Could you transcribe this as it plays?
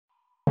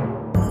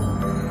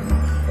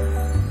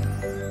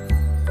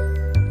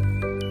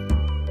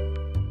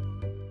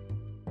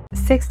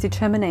Sex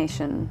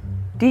determination.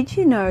 Did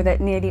you know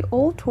that nearly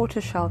all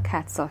tortoiseshell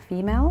cats are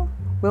female?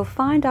 We'll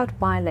find out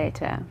why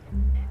later.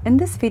 In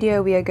this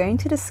video, we are going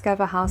to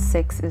discover how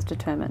sex is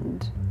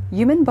determined.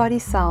 Human body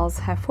cells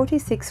have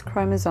 46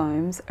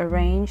 chromosomes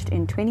arranged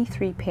in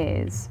 23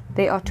 pairs.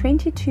 There are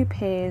 22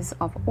 pairs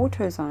of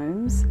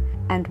autosomes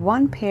and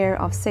 1 pair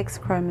of sex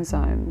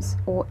chromosomes,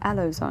 or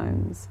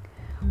allosomes.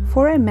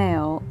 For a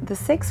male, the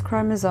sex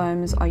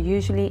chromosomes are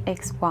usually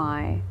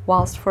XY,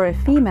 whilst for a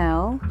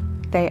female,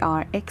 they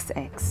are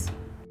XX.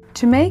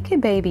 To make a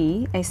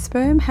baby, a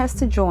sperm has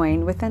to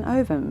join with an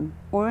ovum,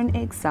 or an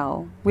egg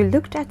cell. We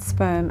looked at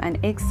sperm and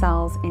egg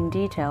cells in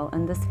detail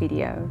in this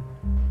video.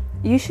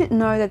 You should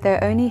know that they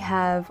only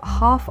have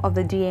half of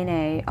the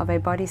DNA of a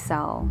body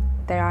cell.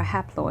 They are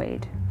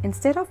haploid.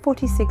 Instead of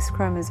 46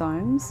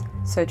 chromosomes,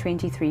 so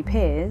 23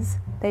 pairs,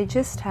 they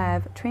just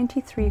have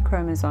 23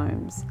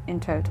 chromosomes in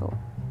total.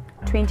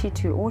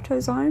 22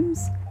 autosomes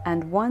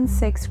and 1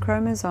 sex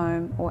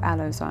chromosome or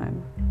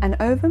allosome. An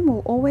ovum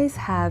will always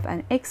have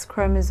an X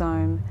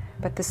chromosome,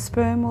 but the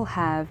sperm will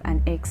have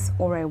an X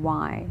or a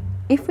Y.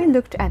 If we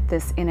looked at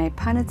this in a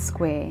Punnett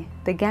square,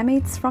 the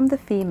gametes from the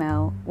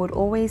female would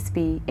always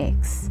be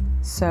X,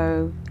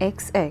 so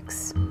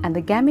XX, and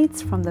the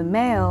gametes from the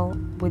male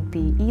would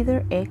be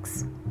either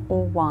X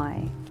or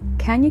Y.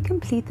 Can you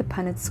complete the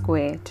Punnett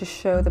square to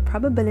show the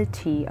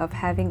probability of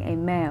having a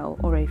male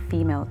or a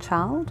female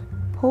child?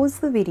 Pause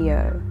the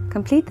video,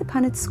 complete the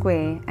Punnett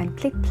square and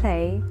click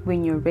play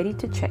when you're ready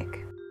to check.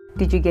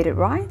 Did you get it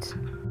right?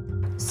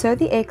 So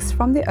the X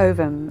from the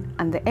ovum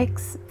and the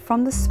X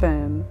from the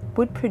sperm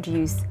would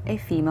produce a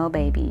female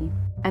baby.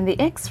 And the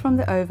X from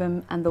the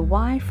ovum and the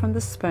Y from the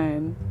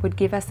sperm would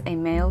give us a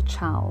male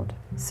child.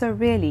 So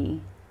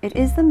really, it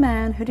is the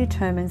man who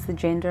determines the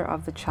gender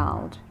of the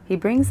child. He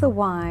brings the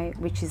Y,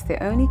 which is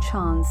the only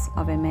chance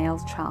of a male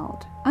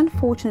child.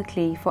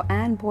 Unfortunately for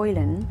Anne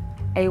Boleyn,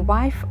 a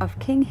wife of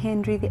King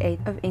Henry VIII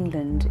of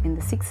England in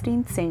the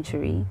 16th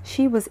century,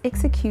 she was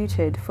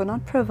executed for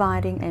not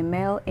providing a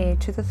male heir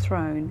to the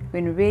throne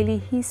when really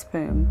his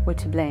sperm were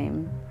to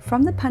blame.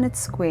 From the Punnett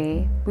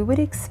square, we would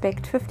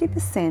expect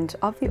 50%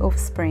 of the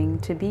offspring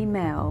to be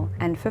male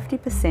and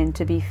 50%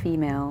 to be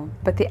female,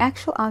 but the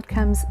actual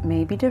outcomes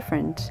may be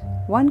different.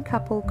 One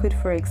couple could,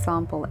 for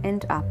example,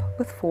 end up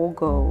with 4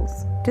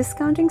 girls.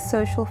 Discounting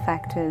social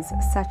factors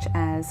such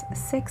as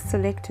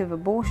sex-selective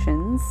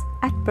abortions,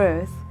 at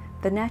birth,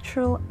 the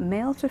natural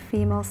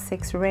male-to-female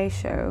sex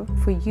ratio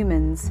for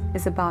humans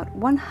is about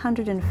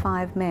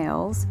 105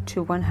 males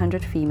to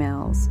 100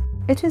 females.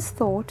 It is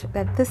thought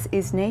that this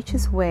is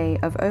nature's way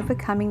of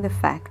overcoming the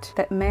fact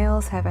that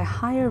males have a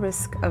higher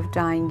risk of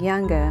dying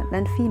younger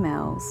than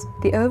females.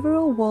 The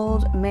overall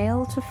world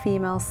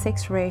male-to-female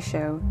sex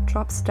ratio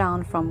drops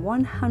down from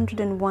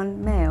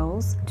 101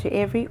 males to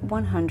every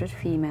 100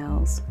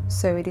 females,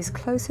 so it is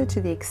closer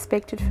to the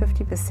expected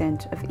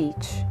 50% of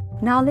each.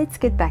 Now let's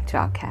get back to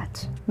our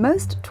cat.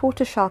 Most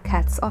tortoiseshell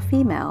cats are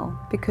female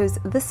because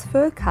this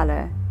fur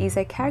color is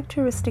a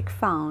characteristic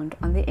found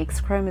on the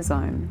X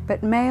chromosome.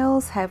 But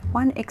males have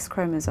 1 X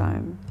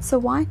chromosome, so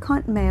why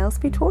can't males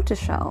be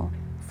tortoiseshell?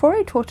 For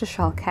a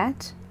tortoiseshell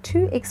cat,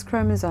 2 X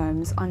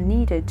chromosomes are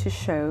needed to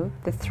show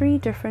the 3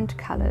 different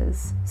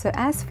colors. So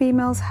as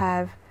females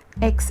have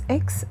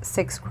XX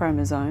sex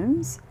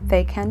chromosomes,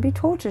 they can be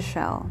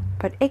tortoiseshell,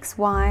 but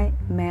XY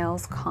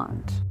males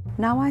can't.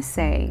 Now I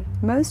say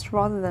most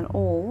rather than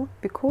all,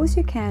 because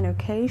you can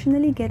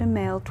occasionally get a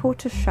male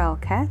tortoiseshell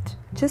cat,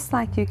 just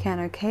like you can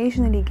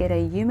occasionally get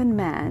a human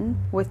man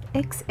with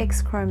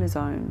XX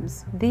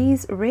chromosomes.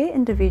 These rare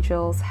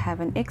individuals have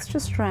an extra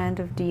strand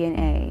of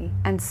DNA,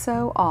 and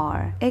so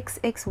are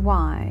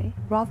XXY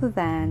rather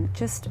than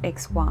just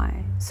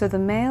XY. So the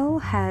male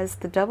has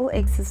the double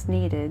X's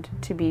needed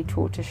to be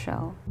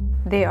tortoiseshell.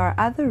 There are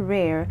other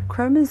rare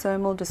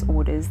chromosomal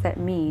disorders that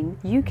mean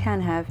you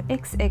can have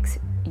XX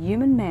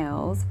human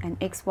males and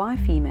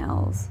XY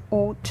females,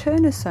 or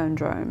Turner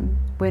syndrome,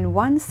 when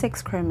 1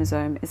 sex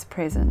chromosome is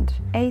present,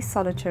 a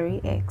solitary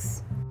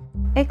X.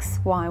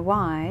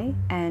 XYY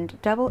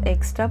and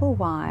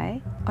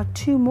XXY are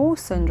 2 more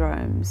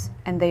syndromes,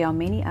 and there are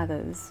many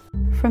others.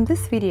 From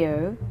this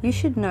video, you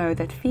should know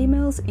that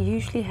females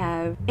usually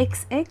have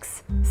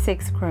XX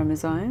sex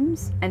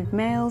chromosomes and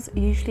males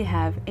usually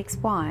have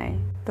XY.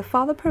 The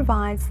father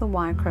provides the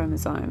Y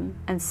chromosome,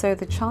 and so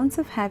the chance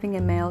of having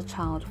a male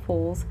child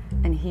falls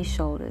on his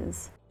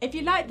shoulders. If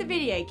you liked the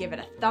video, give it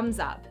a thumbs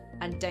up,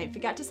 and don't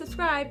forget to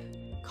subscribe.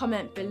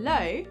 Comment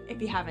below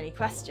if you have any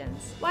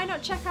questions. Why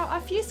not check out our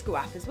FuseSchool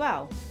app as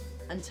well?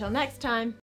 Until next time.